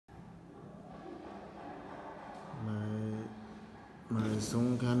มาส่ง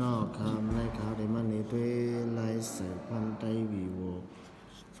ข้างนอกคำในข่าวได้มาในด้วยลายใส่ควันไตวีโว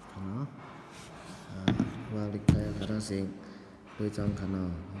เนาะว่าลิกไทยเขาทั้งสิ่งโดยจังข้างนอ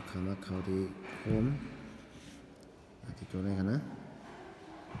กคำว่าเขาดีโคมที่ตัวนี้กันนะ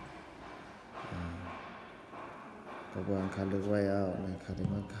ก็วางคาเลือกไว้เอาในคาที่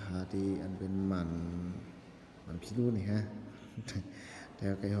มันคาที่อันเป็นมันพิรุนี่ฮะแต่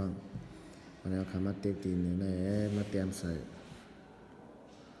ไกลห้องวันนี้คำมาเต็มตีนอยู่ในมาเตรียมใส่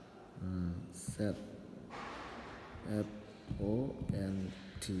zFont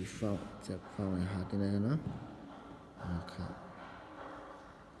ฟอนต์zFont หาที่ไหนกันเนาะครับ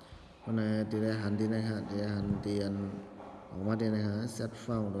วันนี้ที่ได้หันที่ไหนฮะที่หันที่อันออกมาที่ไหนฮะ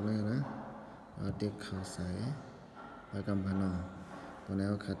zFont ตัวนี้นะเด็กข่าวใส่ไปกำพันนอตัวนี้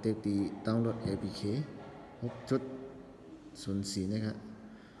เขาเด็กที่ดาวน์โหลด APK 6.04 นะครับ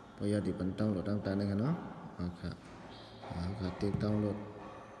พอยอดที่เป็นดาวน์โหลดต่างๆนะครับเนาะครับเขาเด็กดาวน์โหลด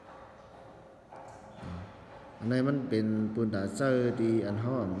อันนี้มันเป็นปุ่มดาวเซอร์ที่อัน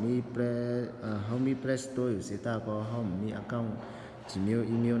ห้องมีเขามีเพลย์สโตร์อยู่สิตาก็ห้องมี account Gmail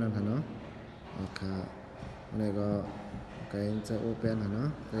อีเมลนั่นค่ะเนาะครับอันนี้ก็การจะ open ค่ะเนาะ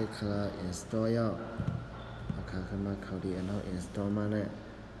ก็คลา install ย่อค่ะขึ้นมาเขาดีอันนั้น install มาเลย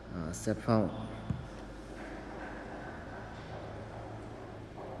zFont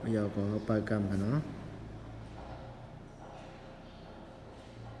ไม่ยาวก็ไปกำค่ะเนาะ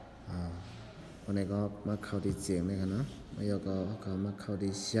วันนี้ก็มาเข้าที่เสียงนะครับเนาะไม่ยาวก็เขามาเข้า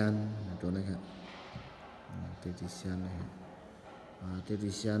ที่ชันตัวนี้ครับที่ชันนะครับ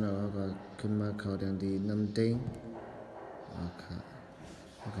ที่ชันแล้วก็ขึ้นมาเข้าที่NamTengครับ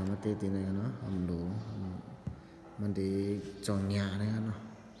เขามาที่นี่กันเนาะหลวงมันที่จองยานะครับเนาะ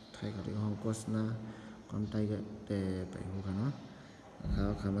ไทยกับที่ห้องโฆษณาความไทยก็แต่ไปหัวกันเนาะ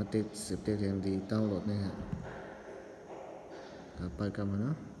เขามาที่สิบที่ที่ดาวน์โหลดนี่ครับไปกันมาเน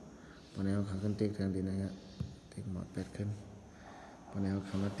าะวันนี้เขาขึ้นเต็กทางดีนะครับเต็กหมด8ขึ้นวันนี้เข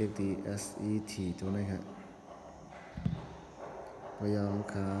ามาเต็กที่ SET ตัวนี้ครับพยายาม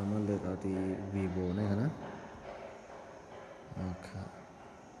เขามาเลือกเอาที่ Vivo นะครับนะครับ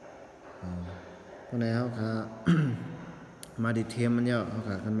วันนี้เขามาดีเทมมันเยอะเขา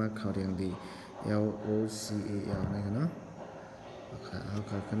ขึ้นมาเขาเรียงดี LOCAL นะครับเนาะเ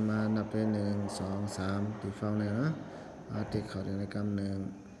ขาขึ้นมานับเป็น1 2 3ที่ฟังเลยนะเต็กเขาเรียงในกำหนึ่ง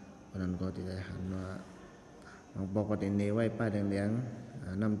วันนั้นก็ที่ได้หันมาบอกว่าเต็มนี้ไว้ป้ายแดง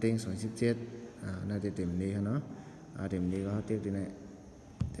ๆNamTeng2017น่าจะเต็มนี้ครับเนาะเต็มนี้ก็เต็มที่ไหน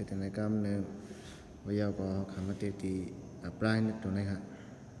เต็มในกำหนึ่งวิยาก็คำว่าเต็มที่apply ตัวนี้ครับ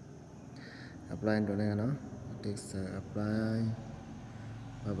apply ตัวนี้ครับเนาะเต็มใส่ apply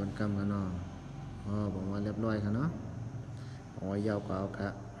ไปบนกำครับเนาะบอกว่าเรียบร้อยครับเนาะวิยาก็เอาครั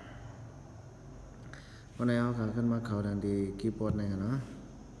บวันนี้เขาขึ้นมาเขาดังที่คีย์บอร์ดนี่ครับเนาะ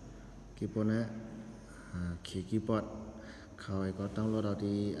คีย์บอร์ดนะคีย์บอร์ดเขาก็ต้องโหลดเอา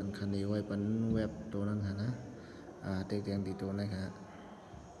ที่อันคันนี้ไว้เป็นเว็บตัวนั้นค่ะนะเต็กๆที่ตัวนี้ครับ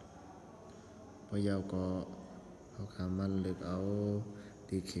พอยาวก็เขาขามันเลือกเอา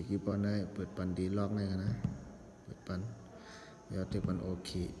ที่คีย์บอร์ดนี่เปิดปันดีล็อกนี่ค่ะนะเปิดปันยาวเต็กปันโอเ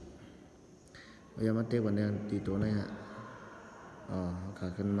คพอยาวมาเต็กปันนี้ที่ตัวนี้ฮะเขาขา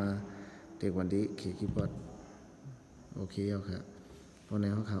ขึ้นมาเต็กปันที่คีย์บอร์ดโอเคเอาค่ะพอแน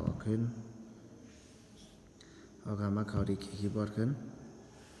วเขาออกขึ้นเอาขามาเขาดีคีย์บอร์ดขึ้น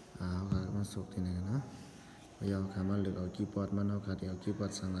เอาขามาสุกที่ไหนกันนะพยายามขามาเลือกเอาคีย์บอร์ดมันเอาขาเดียวคีย์บอร์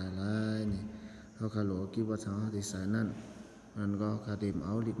ดสั่งลายนี่เอาขาหลวคีย์บอร์ดสั่งที่สายนั่นมันก็ขาเดิมเอ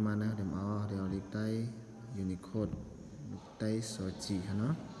าลิกมานะเดิมเอาเดี๋ยวลิกใต้ยูนิโคดใต้โซจีค่ะเนา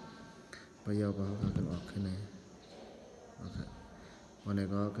ะพยายามก็เขาขึ้นออกขึ้นเลยโอเควันนี้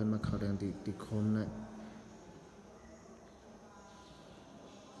ก็ขึ้นมาเขาเดินติดคมนะ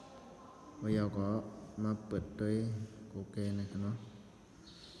พยายามก็มาเปิดด้วยโกเกนนะครับเนาะ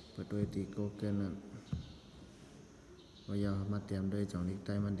เปิดด้วยตีโกเกนนั่นพยายามมาเตรียมด้วยจองลิกใ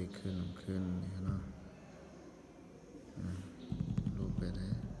ต้มันเด็กขึ้นนะครับเนาะรูปแบบนี้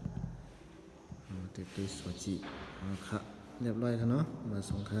ติดด้วยสวจิครับเรียบร้อยครับเนาะมา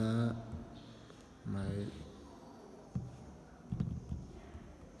ส่งค่ามา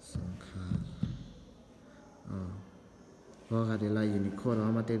ส่งค่าพอค่ะเดี๋ยวไล่ยูนิโคดเรา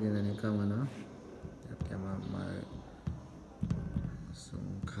มาเตรียมในนี้กันเนาะแกมาส่ง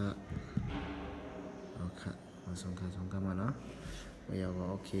ค่าค่ะมาส่งค่ามาเนาะพยายามก็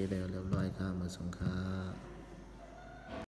โอเคเดี๋ยวเรียบร้อยครับมาส่งค่า